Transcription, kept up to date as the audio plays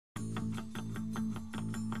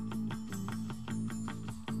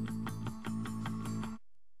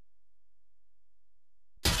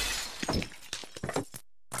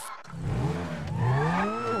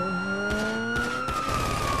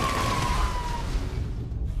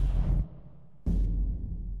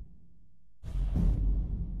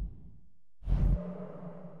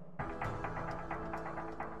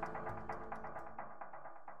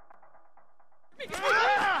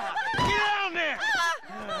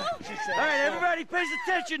Everybody pays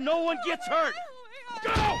attention. No one gets hurt.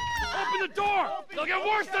 Go! Open the door! They'll get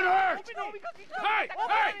worse than hurt! Hey!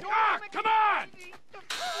 Hey! Ah! Come on!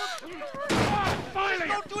 Ah, finally!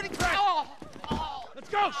 Don't do anything! Let's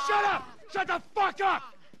go! Shut up! Shut the fuck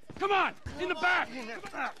up! Come on! In the back!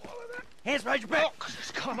 Hands behind your back.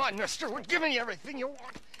 Come on, mister. We're giving you everything you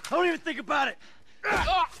want. Don't even think about it.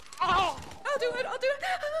 I'll do it.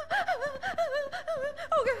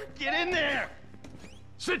 Oh, God. Get in there.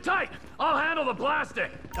 Sit tight! I'll handle the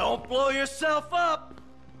blasting! Don't blow yourself up.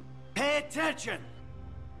 Pay attention.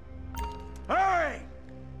 Hurry.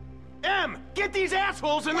 Em, get these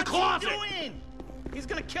assholes in the closet! What are you doing? He's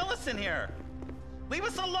gonna kill us in here. Leave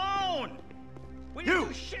us alone. We didn't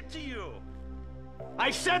do shit to you.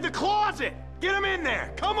 I said the closet! Get them in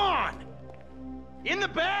there! Come on! In the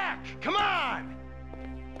back! Come on!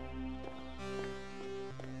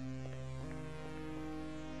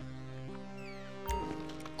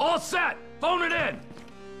 All set! Phone it in!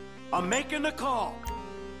 I'm making the call.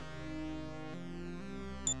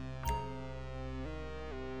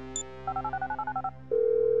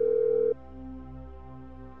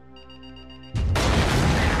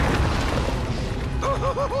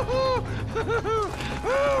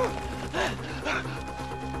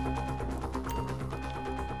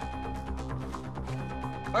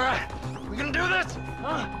 All right, we gonna do this?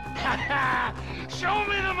 Show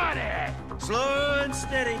me the money! Slow and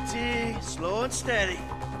steady, T. Slow and steady.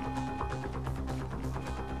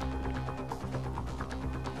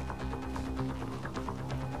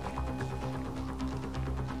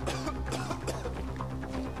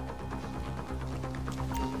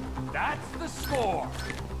 That's the score!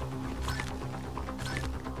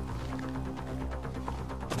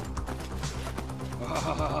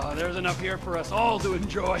 There's enough here for us all to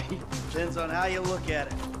enjoy. Depends on how you look at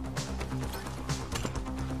it.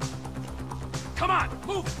 Come on,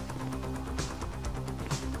 move it!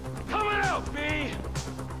 Coming out, B!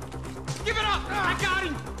 Give it up! I got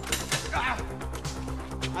him!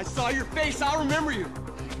 I saw your face. I'll remember you.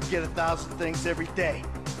 You get 1,000 things every day.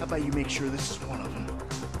 How about you make sure this is one of them?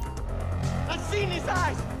 I've seen his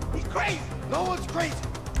eyes. He's crazy. No one's crazy,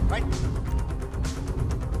 right?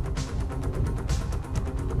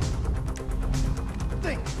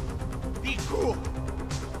 Think. Be cool.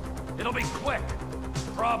 It'll be quick.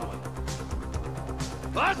 Probably.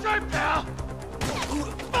 That's right, pal!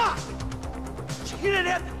 Fuck! You didn't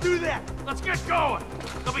have to do that! Let's get going!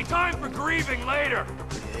 There'll be time for grieving later!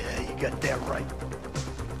 Yeah, you got that right.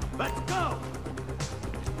 Let's go!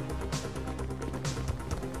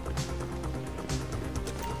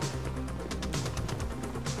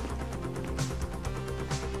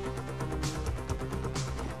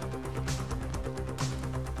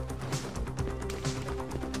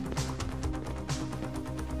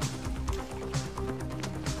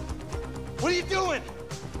 What are you doing?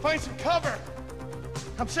 Find some cover.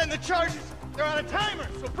 I'm setting the charges. They're on a timer,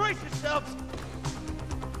 so brace yourselves.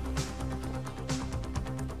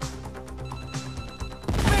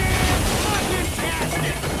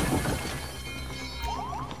 Fantastic!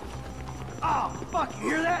 Oh, fuck, you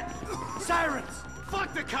hear that? Sirens!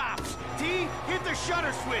 Fuck the cops! T, hit the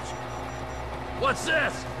shutter switch! What's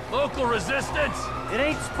this? Local resistance? It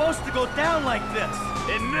ain't supposed to go down like this!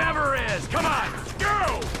 It never is! Come on,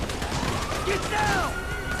 go! Get down!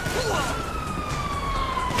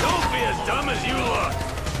 Don't be as dumb as you look!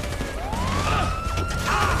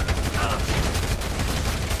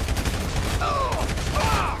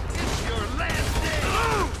 It's your last day!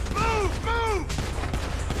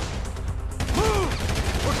 Move!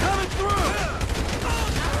 We're coming through!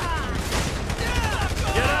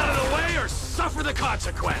 Get out of the way or suffer the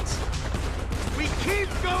consequence! We keep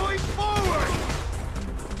going forward!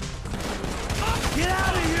 Get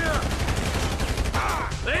out of here!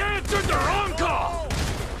 They answered the wrong call!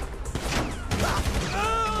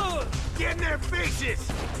 Get in their faces!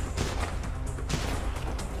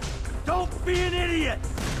 Don't be an idiot!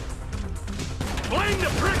 Blame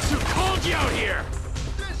the pricks who called you out here!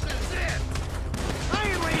 This is it! I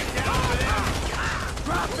ain't laying down for them!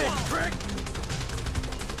 Drop it, prick!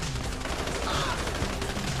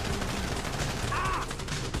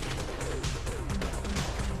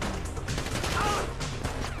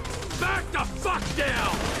 Back the fuck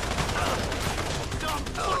down! Dumb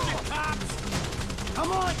fucking cops!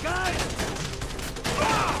 Come on, guys!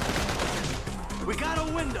 We got a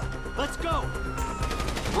window. Let's go!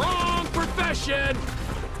 Wrong profession!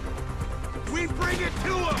 We bring it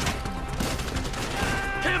to them!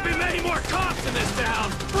 Can't be many more cops in this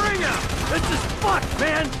town! Bring him! This is fucked,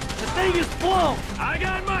 man! The thing is blown! I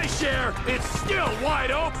got my share! It's still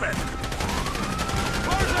wide open!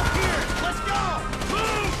 Cars up here! Let's go!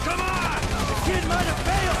 Move! Come on!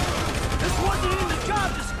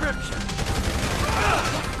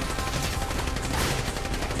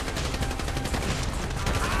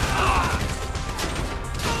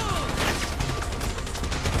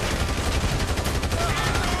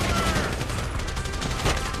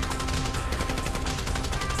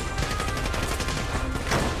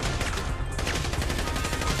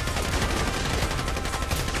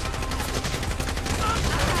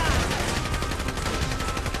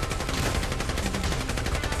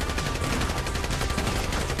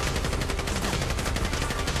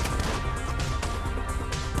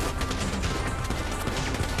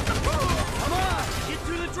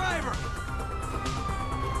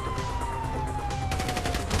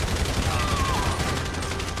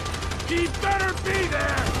 He better be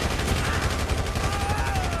there!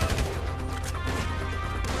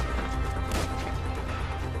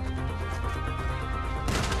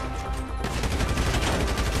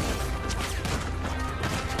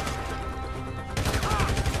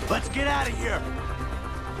 Let's get out of here.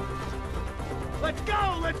 Let's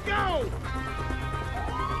go! Let's go!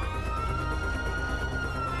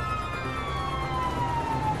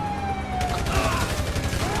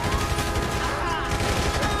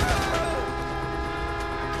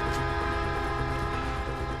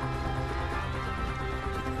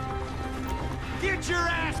 Get your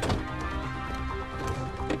ass!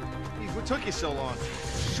 What took you so long?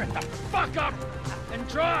 Shut the fuck up and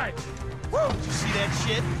drive! Woo! Did you see that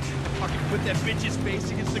shit? Fucking put that bitch's face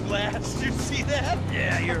against the glass. Did you see that?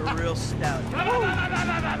 Yeah, you're a real stout. Fuck,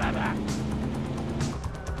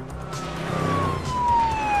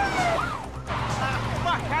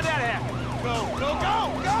 How'd that happen? Go!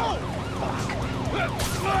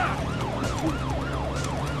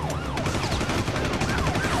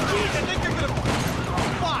 Jeez, I think they're gonna... Oh,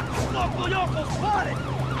 fuck! Loco Yoco spotted!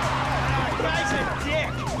 Guy's a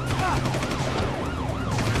dick!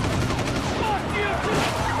 Fuck you!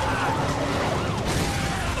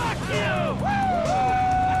 Fuck you!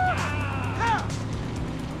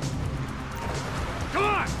 Come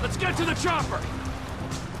on, let's get to the chopper!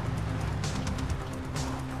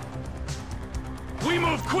 We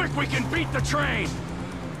move quick, we can beat the train!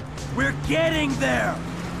 We're getting there.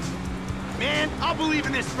 Man, I'll believe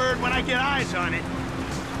in this bird when I get eyes on it.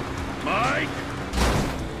 Mike?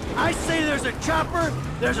 I say there's a chopper,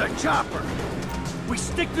 there's a chopper. We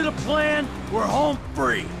stick to the plan, we're home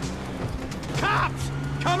free. Cops!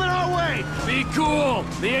 Coming our way! Be cool!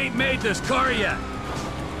 They ain't made this car yet!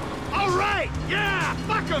 All right! Yeah!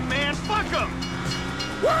 Fuck 'em, man! Fuck 'em!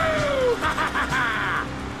 Woo!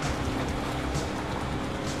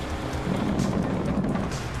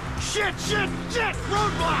 Shit!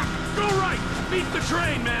 Roadblock! Go right! Beat the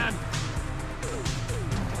train, man!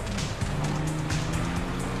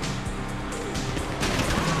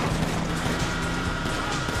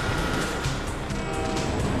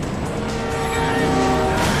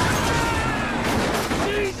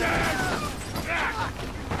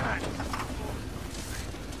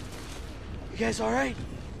 You guys all right?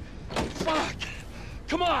 Fuck!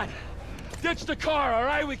 Come on! Ditch the car, all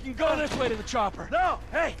right? We can go this way to the chopper. No,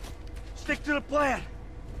 hey, stick to the plan.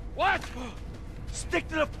 What? Stick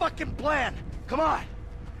to the fucking plan. Come on.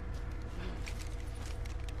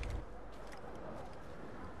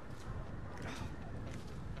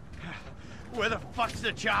 Where the fuck's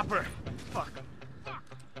the chopper? Fuck 'em. Fuck.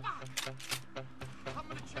 I'm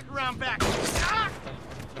gonna check around back. Ah!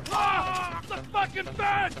 Oh, the fucking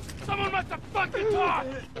fence! Someone must have fucking talked!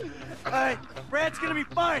 All right, Brad's gonna be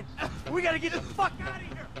fine. We gotta get the fuck out of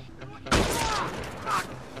here. Fuck!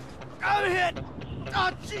 I'm hit.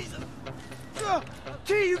 Oh, Jesus.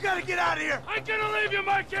 T, you gotta get out of here. I'm gonna leave you,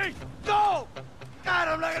 Mikey! Go! God,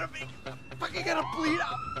 I'm not gonna be fucking gonna bleed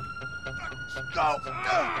out. Go!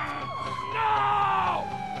 No!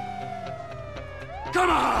 Come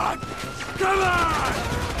on! Come on!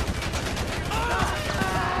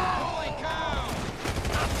 Holy cow!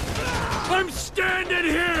 I'm standing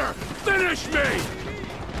here! Finish me!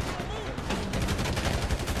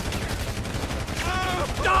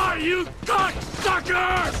 Die, you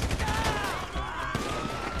cocksuckers!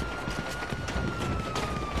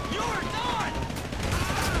 You're done!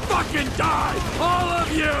 Fucking die! All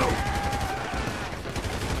of you!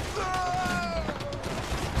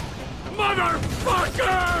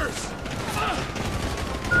 Motherfuckers!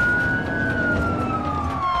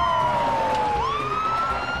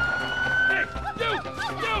 Hey, you!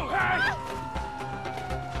 Hey!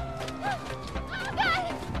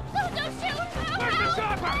 Where's the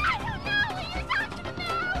chopper?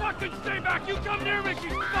 Fucking stay back! You come near me,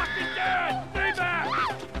 she's fucking dead! Stay back!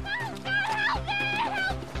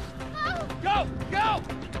 Go! Go!